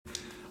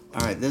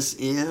Alright, this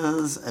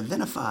is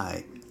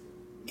Identify.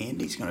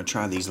 Andy's going to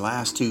try these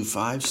last two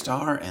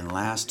 5-star and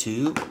last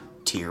two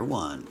Tier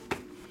 1.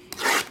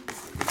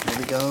 Here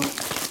we go.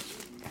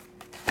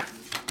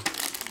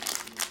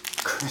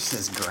 Chris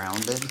is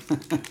grounded.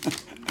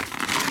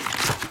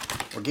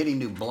 We're getting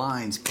new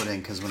blinds put in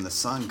because when the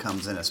sun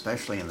comes in,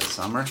 especially in the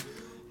summer,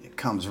 it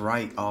comes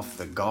right off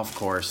the golf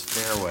course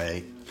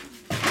fairway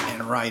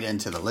and right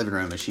into the living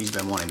room. And she's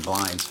been wanting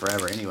blinds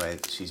forever. Anyway,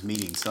 she's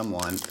meeting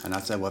someone. And I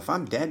said, well, if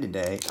I'm dead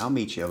today, I'll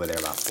meet you over there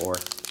about 4.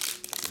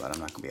 But I'm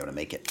not going to be able to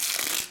make it.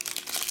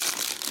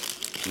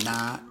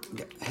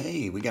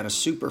 Hey, we got a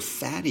super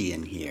fatty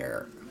in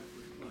here.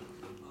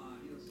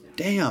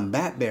 Damn,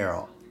 Bat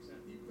Barrel.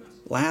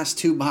 Last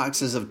 2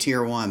 boxes of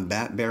Tier 1,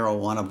 Bat Barrel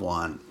 1 of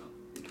 1.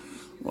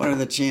 What are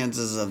the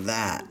chances of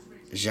that?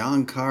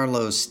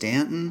 Giancarlo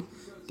Stanton,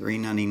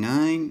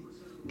 $3.99.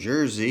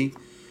 Jersey.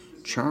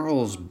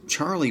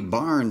 Charlie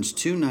Barnes,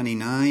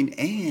 $2.99.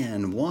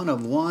 And 1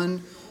 of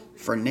 1,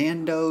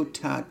 Fernando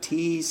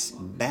Tatis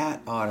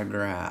bat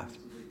autograph.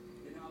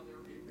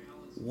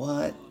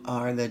 What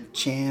are the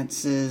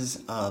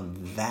chances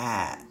of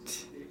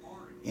that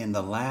in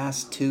the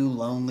last 2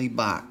 lonely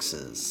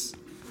boxes?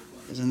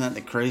 Isn't that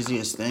the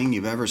craziest thing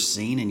you've ever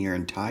seen in your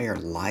entire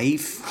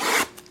life?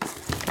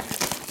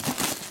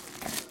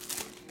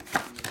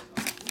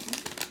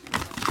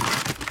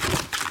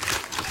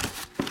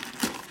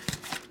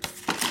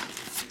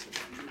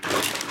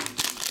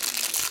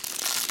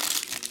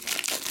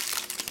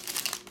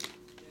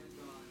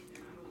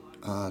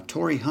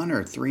 Torrey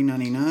Hunter,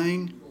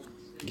 $3.99.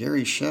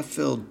 Gary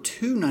Sheffield,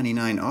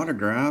 $2.99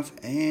 autograph.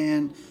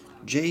 And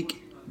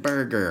Jake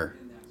Berger,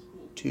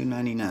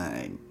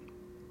 $2.99.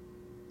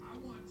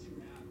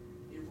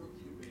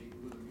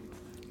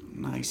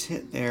 Nice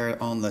hit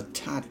there on the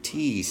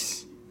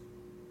Tatis.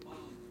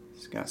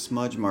 It's got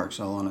smudge marks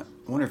all on it.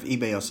 I wonder if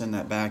eBay will send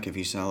that back if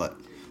you sell it.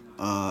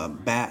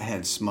 Bat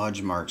had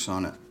smudge marks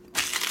on it.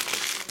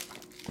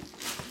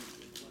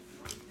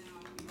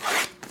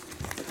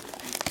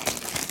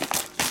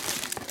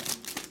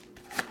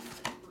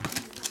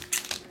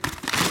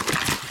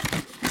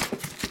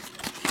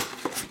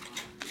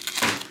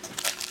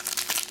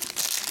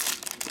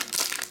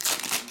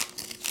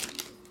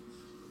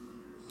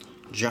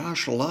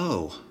 Josh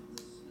Lowe.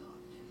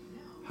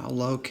 How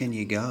low can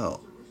you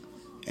go?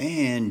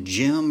 And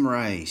Jim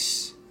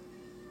Rice.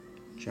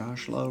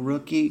 Josh Lowe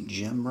rookie,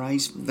 Jim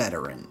Rice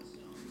veteran.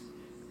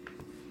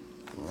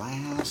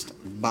 Last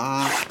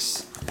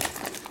box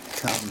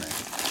coming.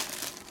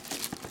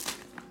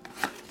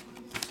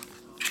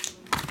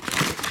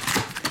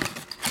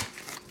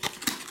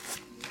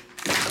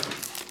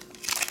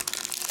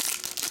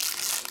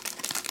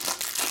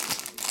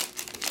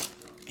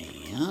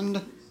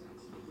 And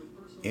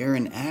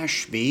Aaron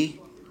Ashby.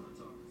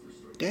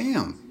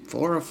 Damn,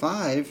 4 of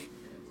 5.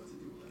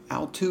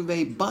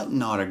 Altuve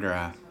button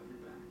autograph.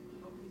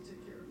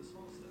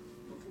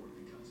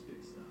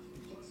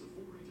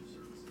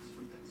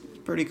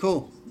 Pretty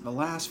cool. The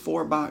last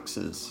 4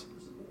 boxes.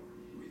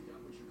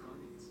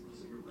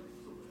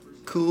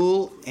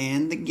 Cool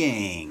and the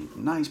gang.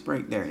 Nice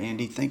break there,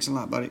 Andy. Thanks a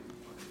lot, buddy.